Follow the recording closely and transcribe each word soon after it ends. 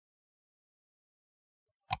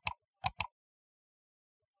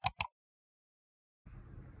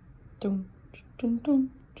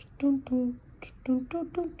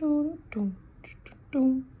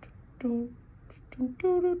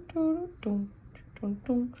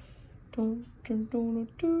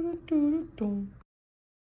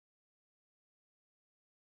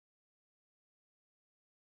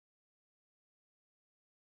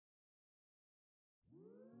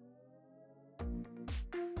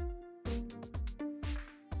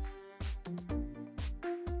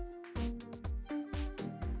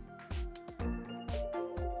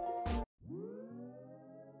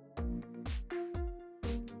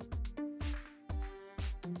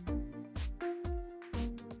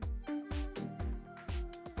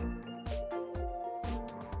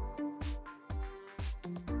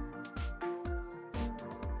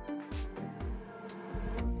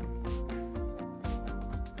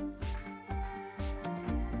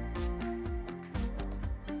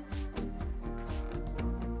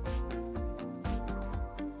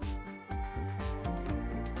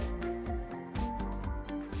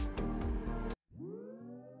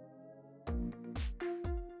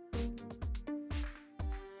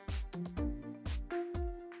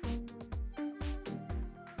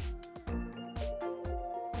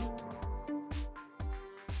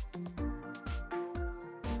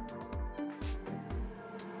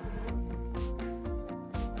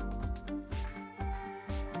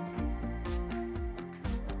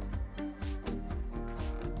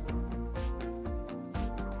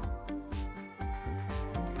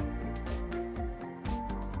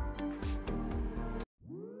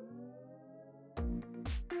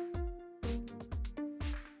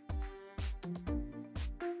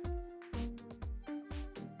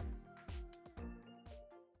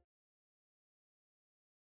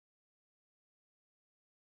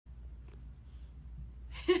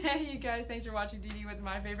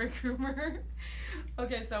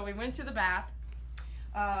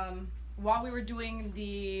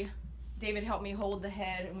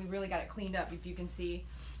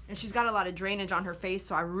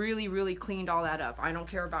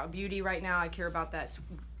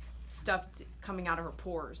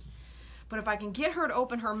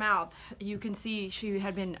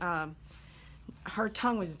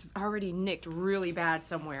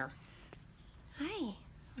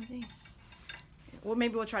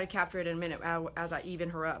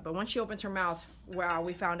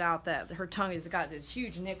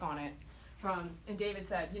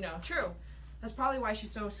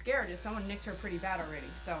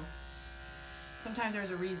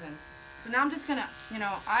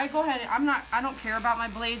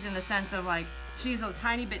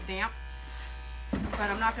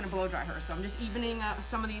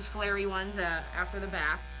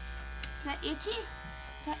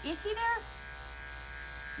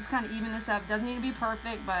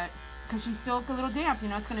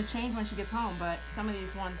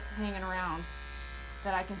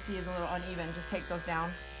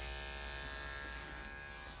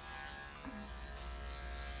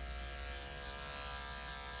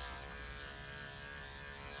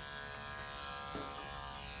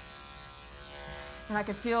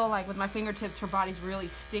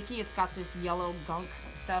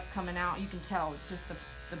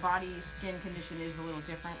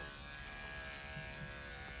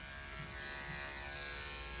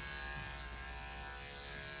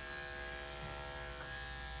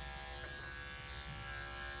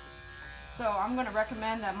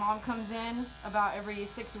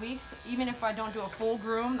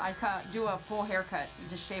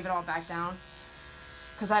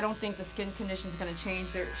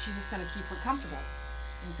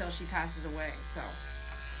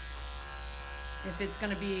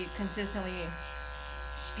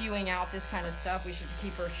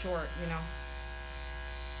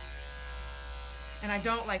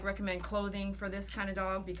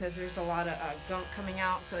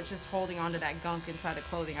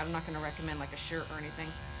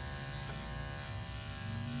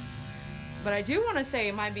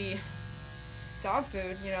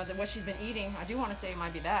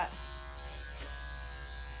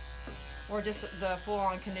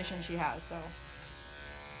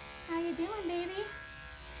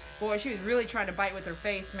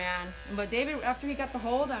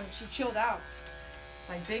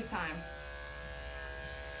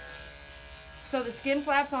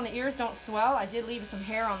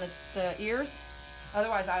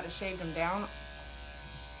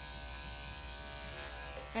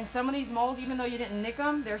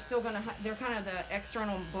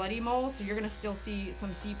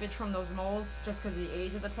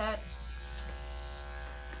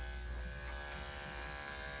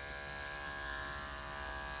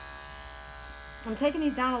I'm taking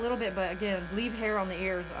these down a little bit, but again, leave hair on the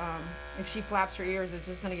ears. If she flaps her ears, it's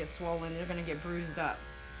just going to get swollen. They're going to get bruised up.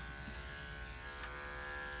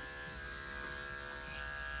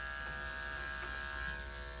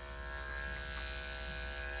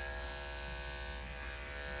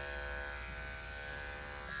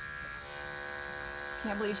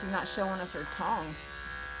 Can't believe she's not showing us her tongue.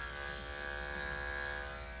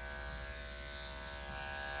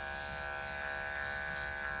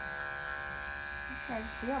 Okay,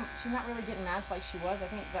 yeah, she's not really getting mad like she was. I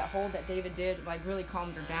think that hold that David did like really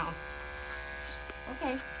calmed her down.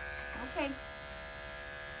 Okay, okay.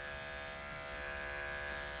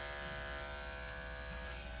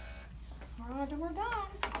 Alright, we're done.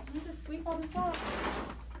 Let me just sweep all this up.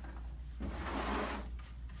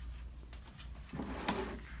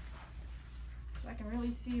 So I can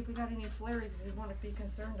really see if we got any flares we want to be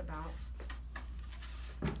concerned about.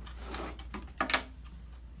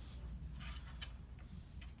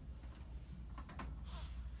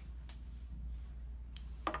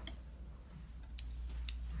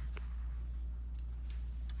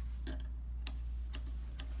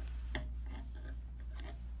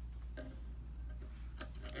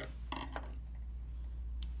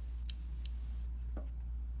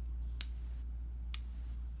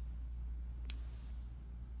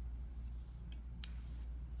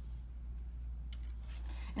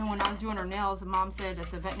 And when I was doing her nails, the mom said at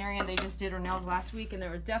the veterinarian they just did her nails last week, and there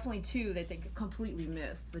was definitely two that they completely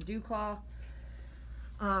missed. The dew claw.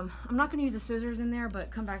 I'm not going to use the scissors in there, but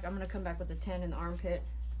I'm going to come back with the 10 in the armpit.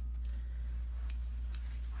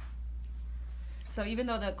 So even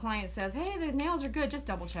though the client says, hey, the nails are good, just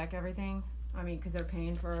double check everything. I mean, because they're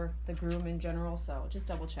paying for the groom in general, so just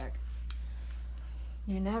double check.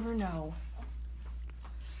 You never know.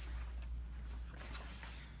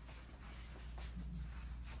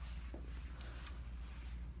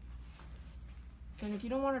 And if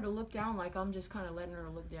you don't want her to look down, like I'm just kind of letting her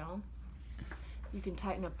look down, you can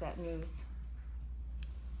tighten up that noose.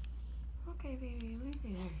 Okay, baby, let me see.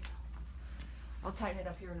 There you go. I'll tighten it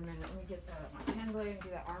up here in a minute. Let me get my pen blade and do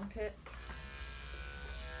that armpit.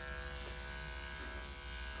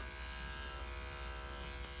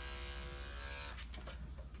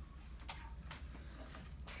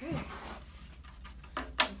 Okay.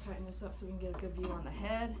 I'll tighten this up so we can get a good view on the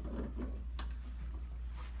head.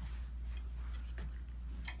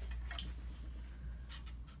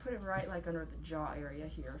 Put it right like under the jaw area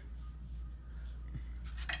here.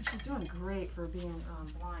 She's doing great for being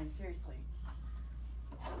blind, seriously.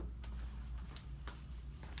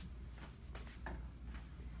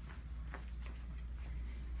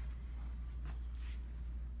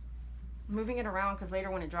 Moving it around because later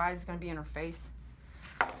when it dries it's going to be in her face.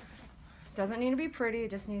 Doesn't need to be pretty, it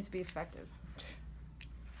just needs to be effective.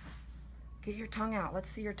 Get your tongue out. Let's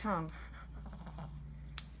see your tongue.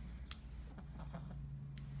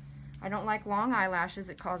 I don't like long eyelashes,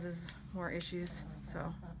 it causes more issues,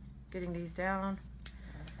 so getting these down.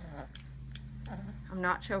 I'm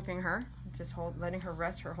not choking her, I'm just letting her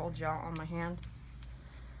rest her whole jaw on my hand.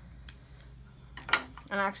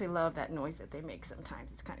 And I actually love that noise that they make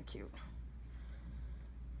sometimes, it's kind of cute.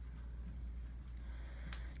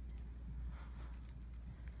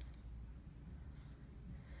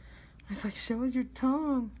 It's like, show us your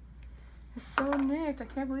tongue. It's so nicked, I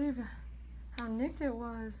can't believe how nicked it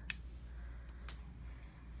was.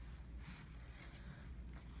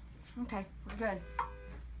 Okay, we're good.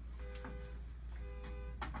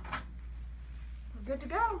 We're good to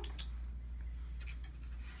go.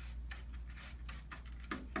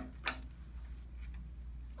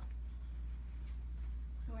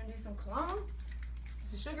 We're gonna do some cologne.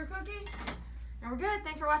 This is sugar cookie. And we're good.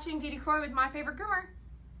 Thanks for watching Dee Dee Croy with My Favorite Groomer.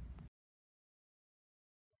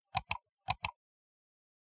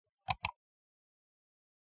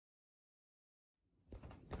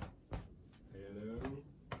 Hello.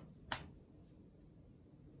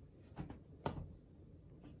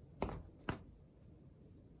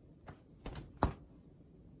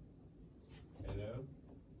 Hello.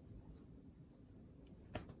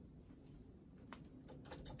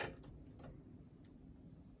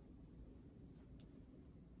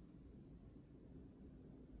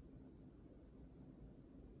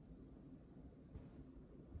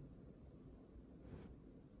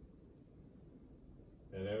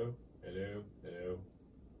 Hello, hello, hello.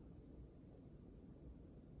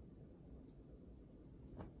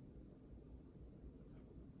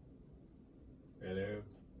 Hello.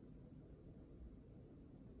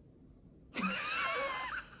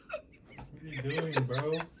 What are you doing,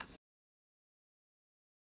 bro?